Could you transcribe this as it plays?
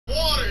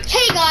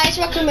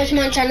welcome back to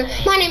my channel.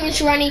 My name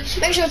is Rani.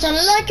 Make sure to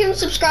like and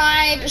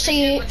subscribe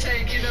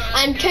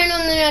and turn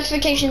on the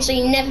notifications so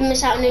you never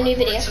miss out on a new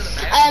video.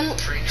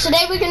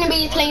 Today we're going to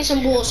be playing some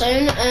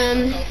Warzone,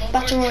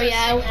 Battle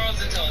Royale.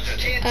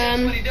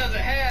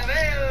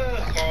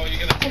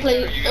 I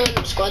play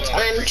squads.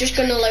 I'm just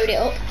going to load it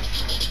up.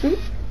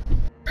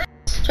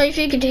 So if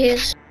you could hear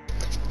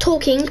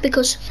talking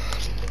because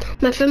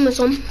my phone was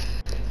on.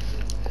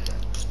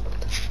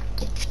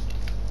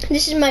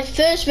 This is my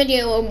first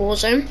video on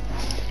Warzone.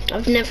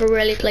 I've never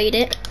really played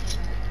it.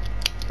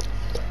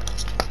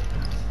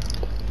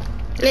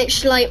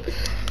 It's like,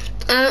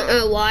 I don't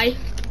know why,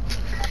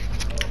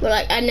 but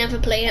like I never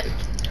play it.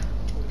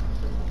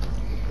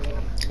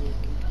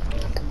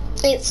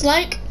 It's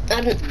like,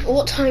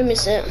 what time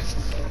is it?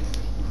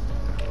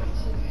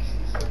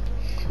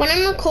 When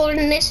I'm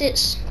recording this,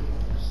 it's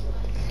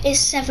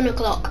 7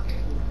 o'clock.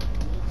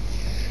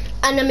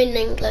 And I'm in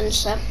England,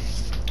 so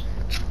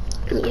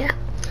yeah.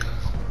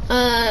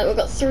 We've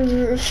got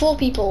 4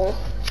 people.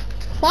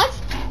 5?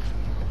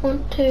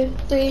 1, 2,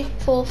 3,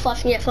 4,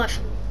 5. Yeah, 5.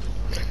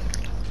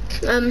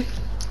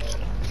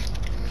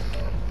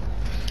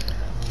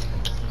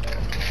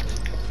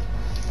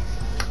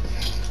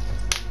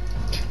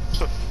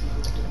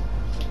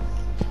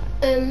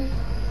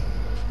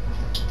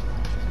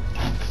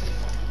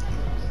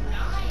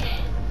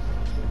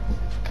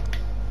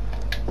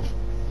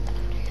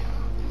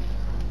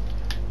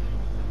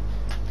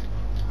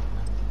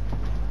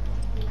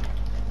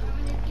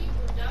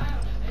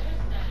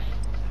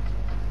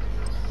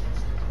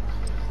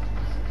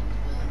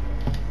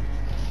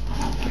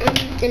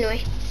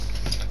 Anyway,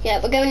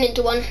 yeah, we're going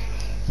into one.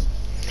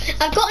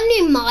 I've got a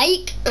new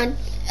mic, and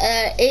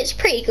it's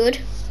pretty good.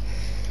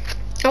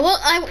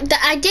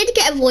 I did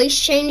get a voice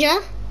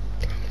changer,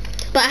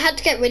 but I had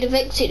to get rid of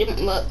it because it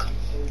didn't work.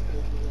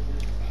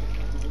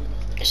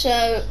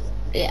 So,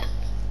 yeah.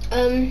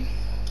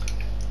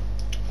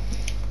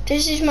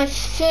 This is my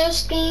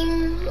first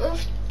game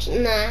of...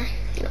 no,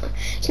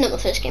 it's not my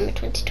first game of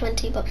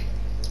 2020, but...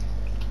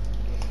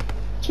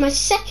 it's my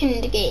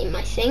second game,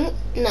 I think.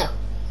 No,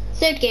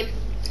 third game.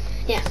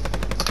 Yeah.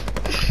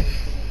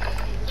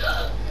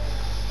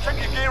 Check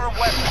your gear and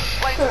weapons.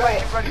 Planes are ready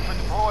for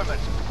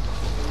deployment.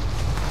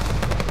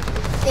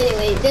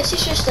 Anyway, this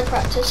is just a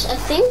practice, I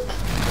think.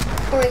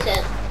 Or is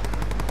it?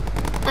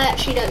 I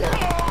actually don't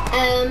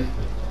know.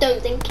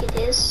 Don't think it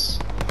is.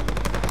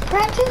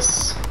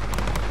 Practice?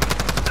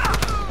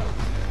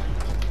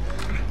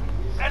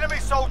 Enemy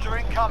soldier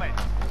incoming.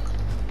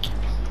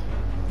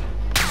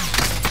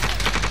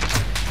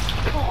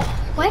 Oh,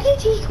 where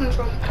did he come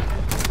from?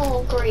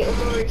 Oh, great, on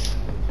the roof.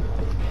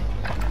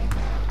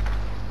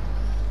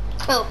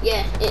 Oh,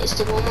 yeah, it is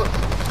the warm-up.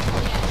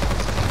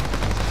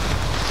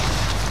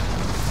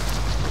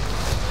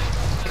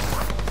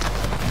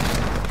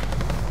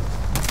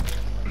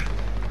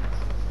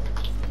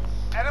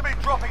 Enemy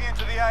dropping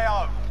into the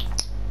AO.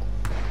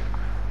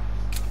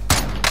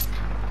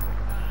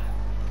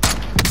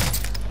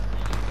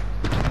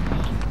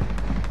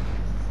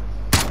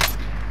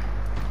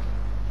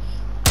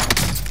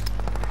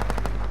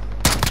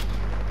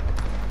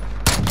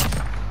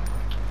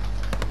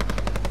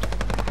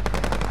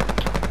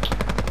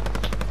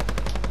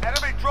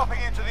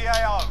 Dropping into the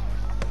AO.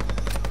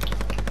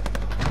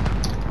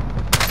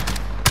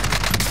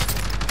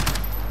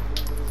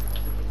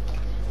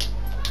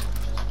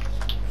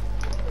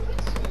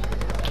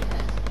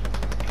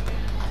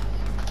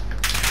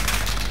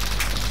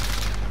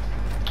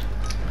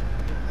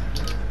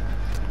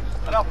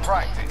 Enough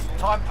practice.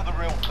 Time for the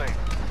real thing.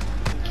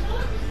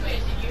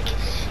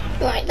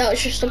 Right, that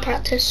was just a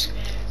practice.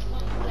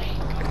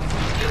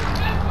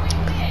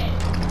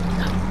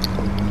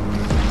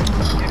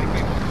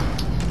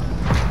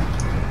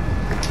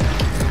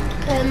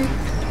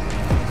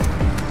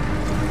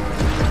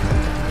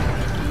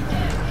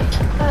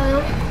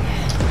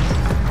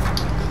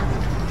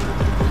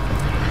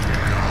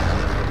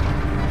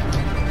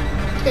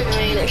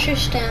 Anyway, let's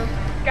just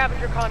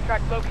Scavenger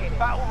contract located.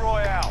 Battle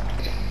Royale.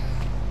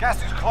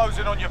 Gas is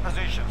closing on your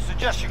position.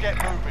 Suggest you get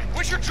moving.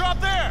 We should drop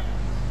there.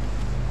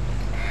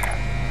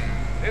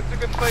 It's a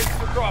good place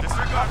to drop.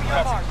 Disregard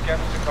your mark.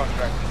 Scavenger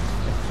contract.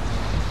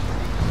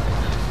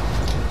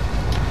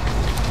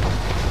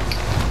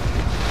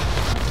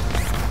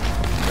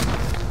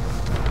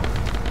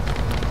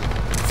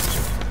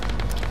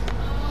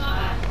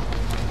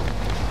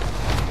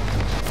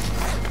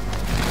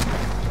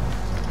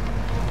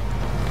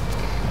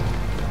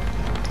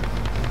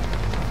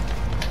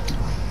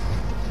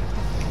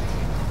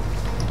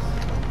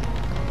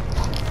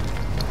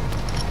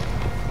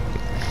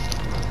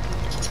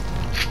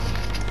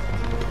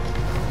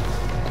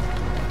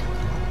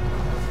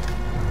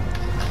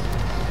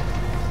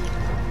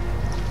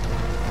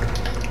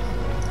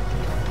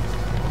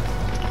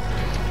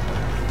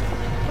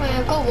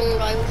 I've got one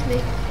guy with me.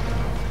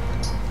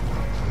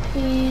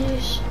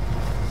 He's...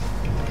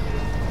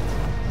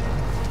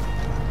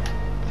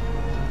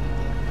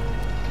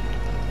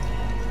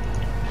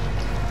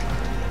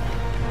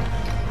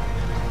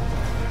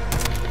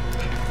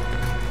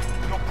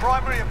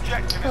 Primary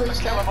objective is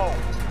to kill them all.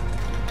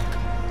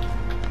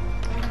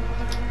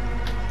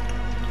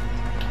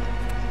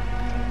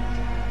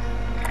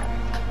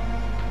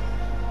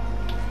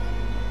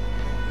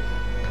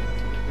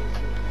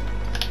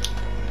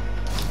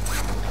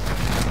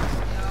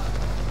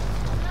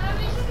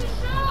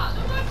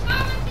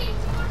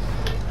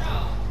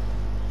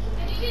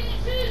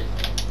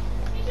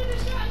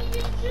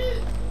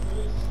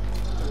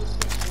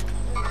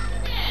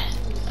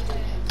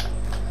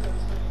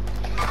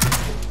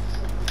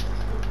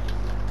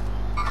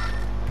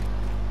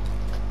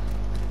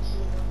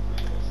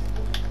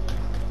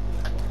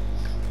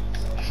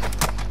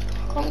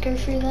 Can't go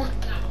through there.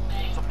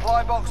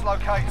 Supply box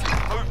located.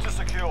 Move to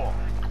secure.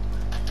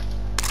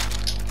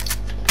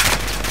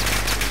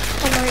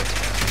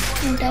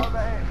 Alright, I'm dead.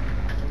 Overhead.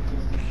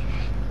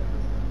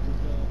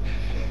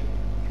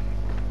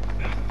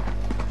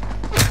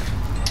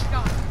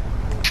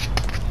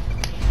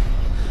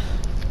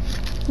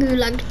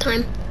 Gulag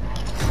time.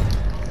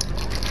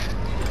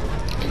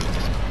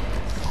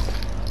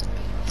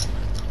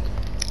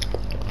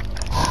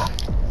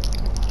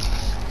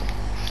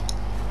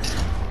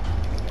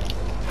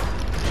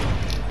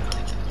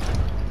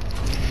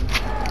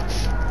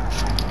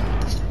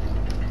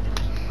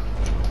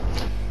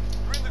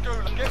 You're in the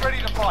gulag. Get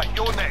ready to fight.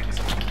 You're next.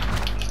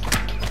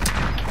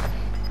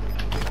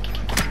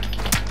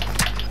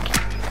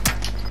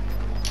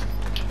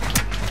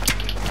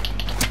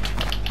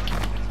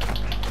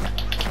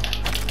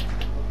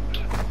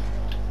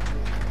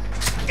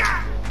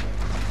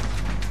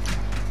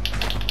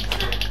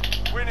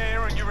 Win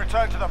here and you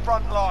return to the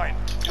front line.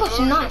 That's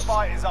Lose, nice. the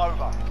fight is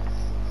over.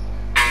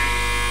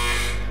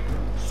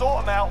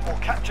 Sort them out or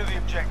capture the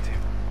objective.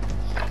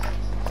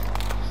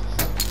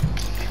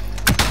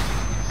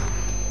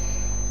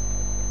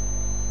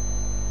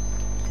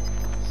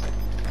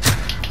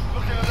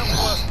 Looking a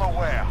little worse for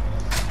wear.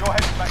 You're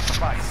heading back to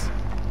base.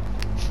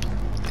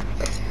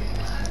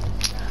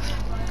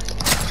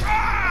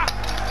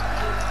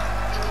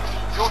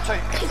 Your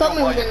team can Got me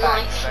still with win a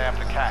back knife. if they have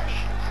the cash.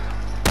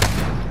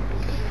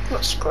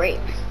 That's great.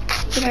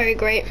 Very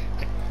great.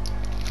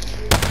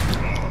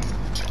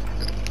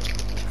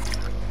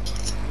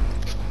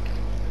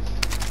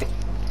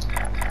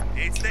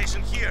 Aid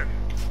station here.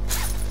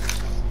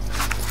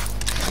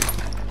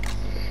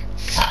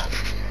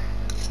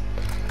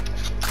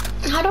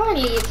 How do I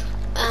leave?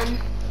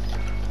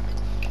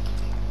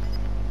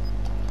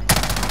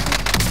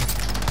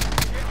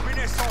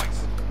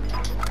 Renaissance.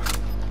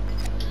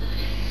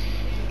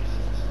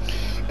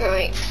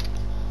 Alright.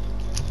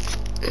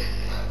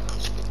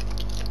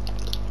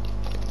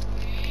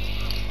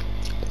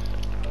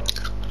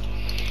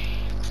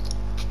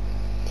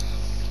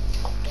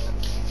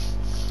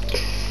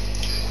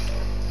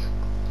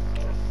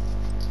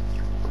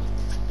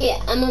 Yeah,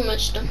 I'm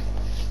almost done.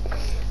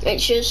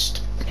 It's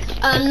just,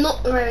 I'm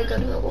not very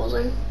good at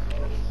Warzone.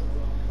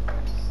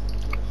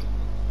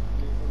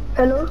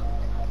 Hello?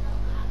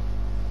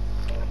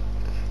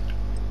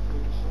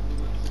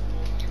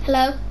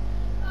 Hello?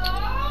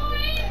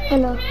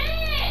 Hello.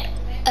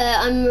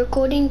 I'm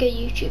recording a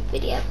YouTube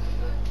video.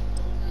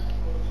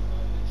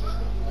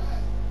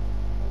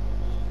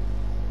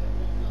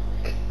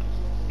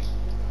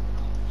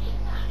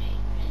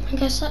 I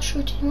guess that's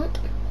shooting up.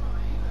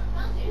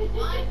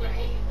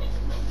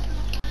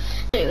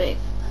 Anyway.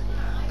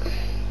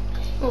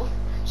 Oh,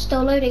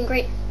 still loading,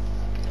 great.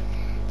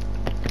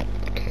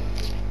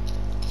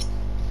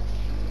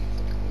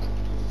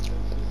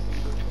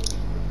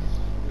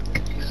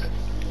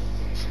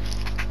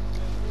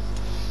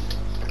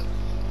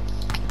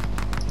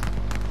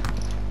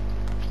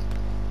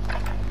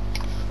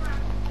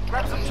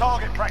 Grab some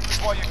target practice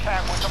while you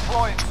can. We're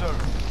deploying soon.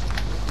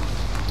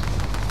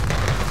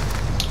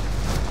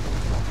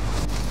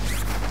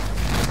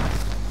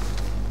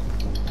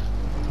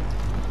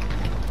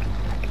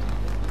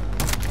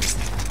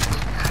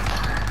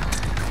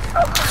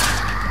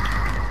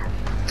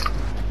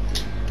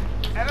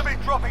 Enemy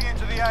dropping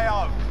into the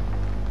AO.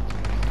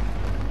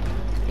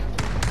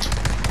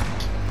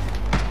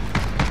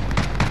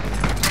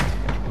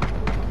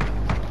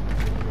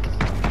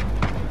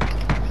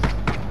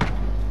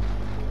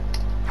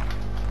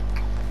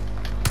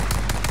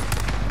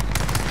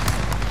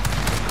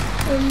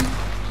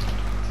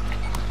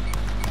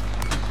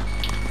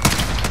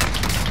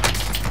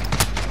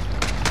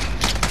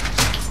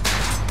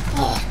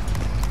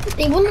 Oh,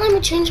 they wouldn't let me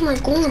change my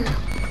gun.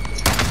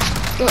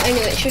 Well,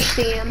 anyway, it's just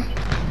the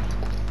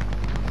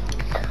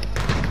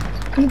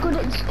You good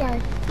at this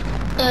game?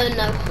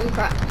 no, I'm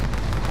crap.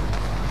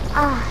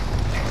 Ah.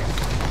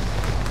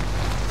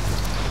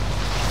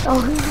 Oh,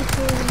 who's this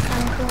game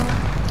playing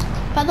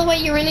for? By the way,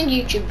 you're in a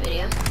YouTube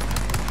video.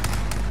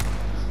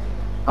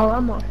 Oh,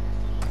 I'm on.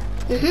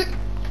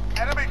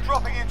 Enemy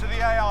dropping into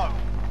the AO.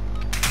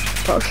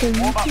 Got some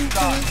Warm up YouTube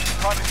done.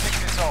 channel. Time to kick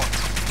this on.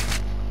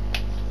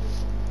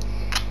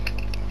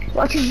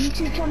 What's your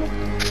YouTube channel?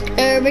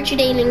 Richard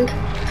Ailing.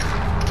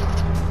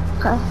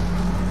 Okay.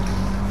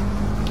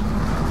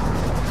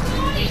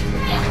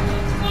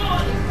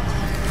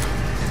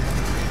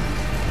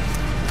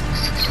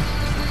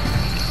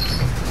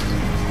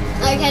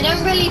 Like, I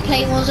don't really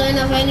play Warzone,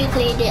 I've only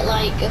played it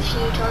like a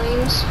few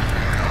times.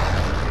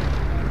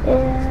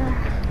 Yeah.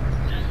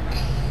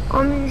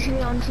 I'm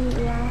usually on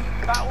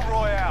GTA. Battle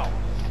Royale.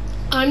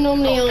 I'm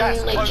normally Got on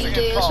gas like closing in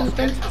GTA or fast.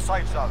 something. Get to the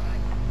safe zone.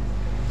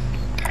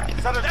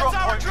 Set a drop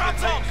point for your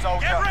team,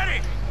 soldier. Get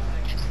ready.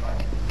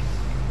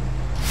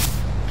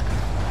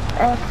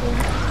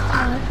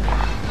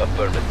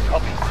 Affirmative.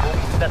 Copy.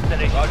 Moving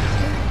destination.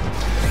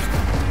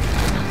 Roger.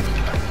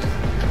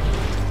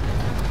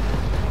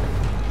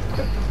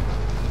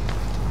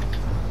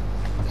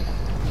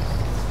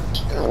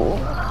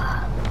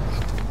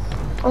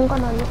 I'm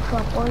gonna look for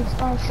a police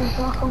station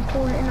so I can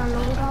call it in a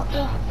load out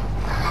there.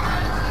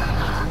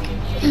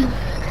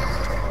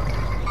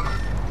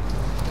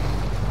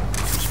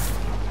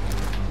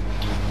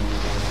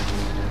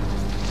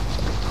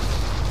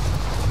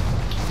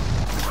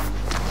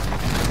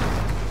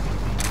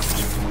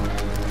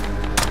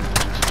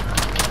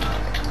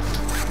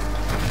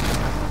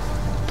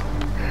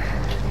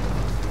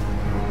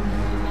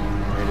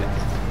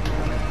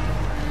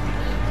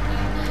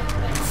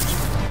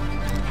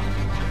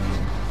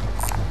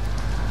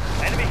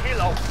 Enemy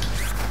helo.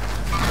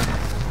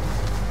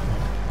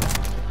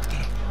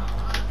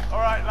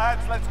 Alright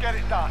lads, let's get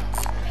it done.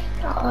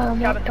 Oh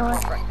my Scavenger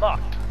god. contract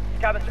marked.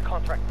 Scavenger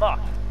contract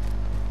marked.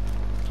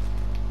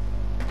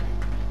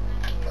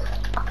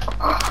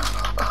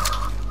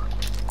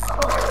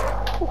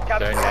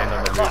 Don't land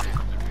on the roof.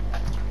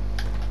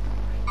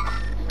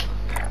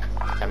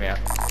 Come out.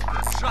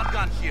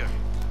 Shotgun here.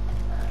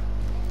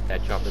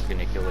 That chopper's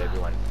gonna kill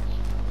everyone.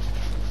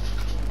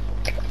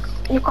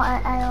 You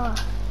got an AR.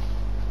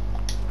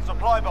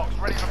 Supply box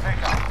ready for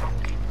pickup.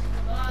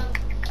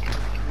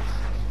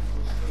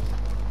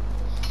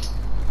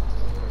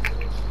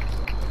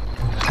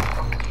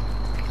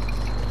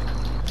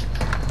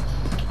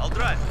 I'll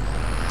drive.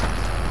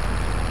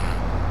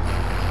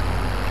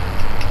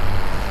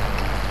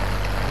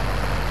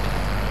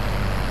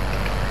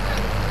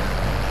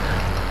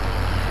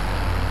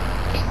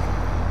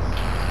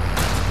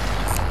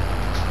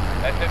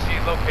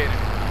 SMG located.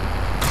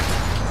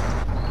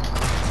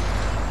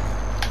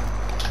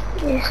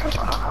 Yes, I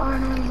got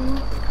an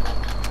AR.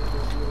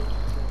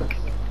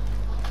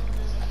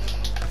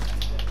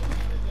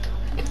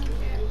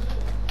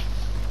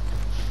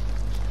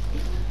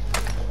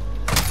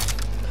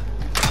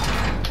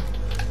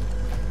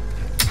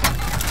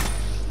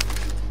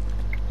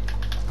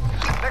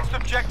 Next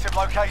objective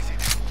located.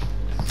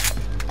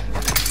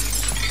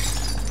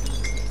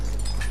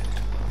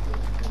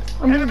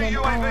 I'm Enemy in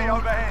an UAV AR.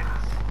 overhead.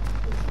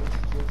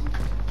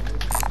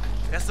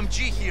 SMG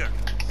here.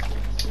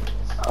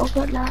 I'll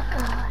get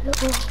that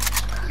little...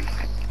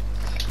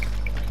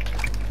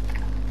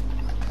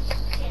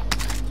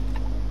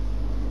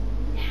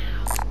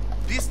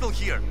 Pistol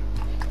here.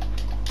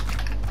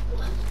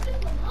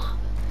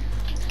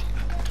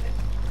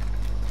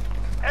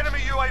 Enemy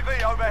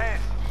UAV overhead.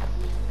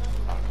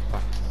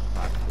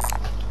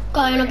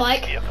 Guy on a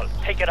bike, Vehicle.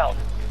 Take it out.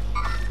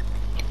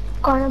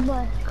 Got a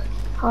bike.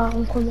 Oh,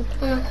 I'm coming.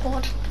 on a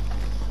quad.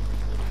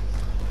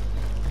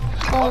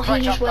 Oh, he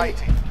Contract just went.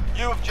 updated.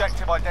 New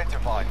objective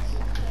identified.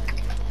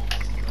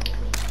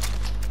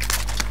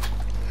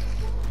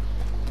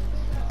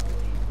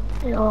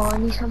 Oh, I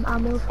need some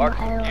ammo for Mark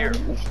my AR. here.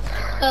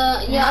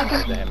 Yeah, I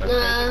can.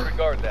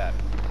 Disregard that.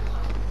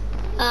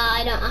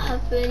 I don't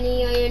have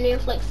any. I only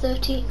have like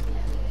 30.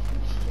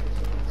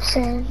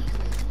 Same.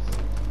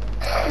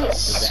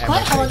 It's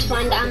quite hard to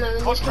find ammo in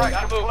this one.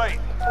 Contract complete.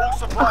 All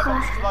supply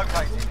boxes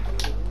located.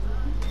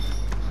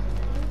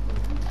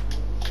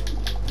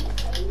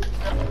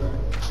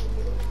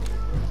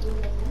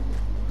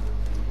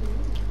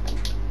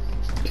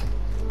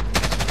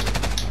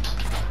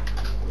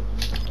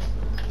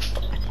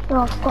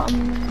 Oh, I've got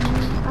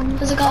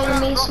There's a guy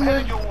on me Drop somewhere.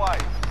 headed your way.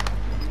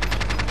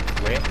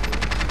 Where?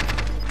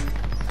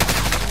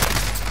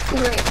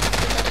 Great.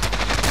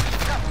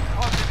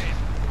 Closing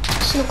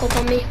in. Snuck up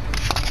on me.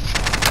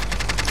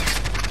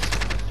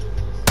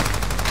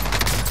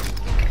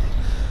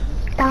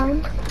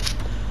 down.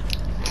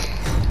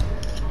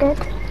 Dead.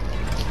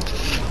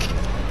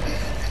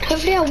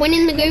 Hopefully I'll win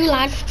in the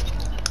gulag.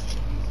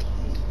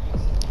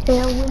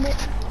 Yeah, win it.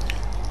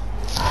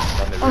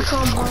 On the I'll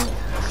roof.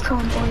 try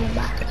and buy it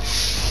back.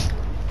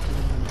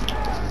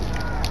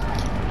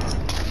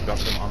 Drop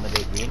them on the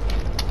dead green.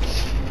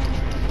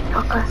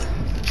 Okay.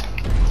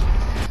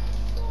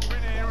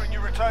 Win here and you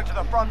return to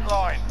the front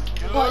line.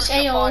 You Oh, lose, it's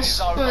your fight ARs. is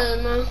I over.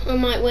 don't know. I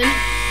might win.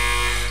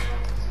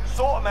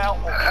 Sort them out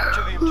or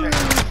capture the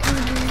objective.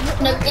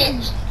 No,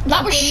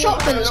 that was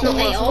shotguns, not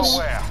ARs.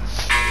 Aware.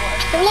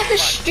 They're like a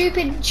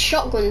stupid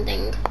shotgun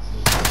thing.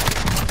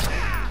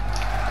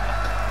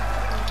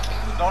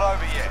 Not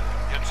over yet.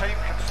 Your team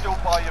can still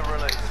buy your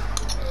release.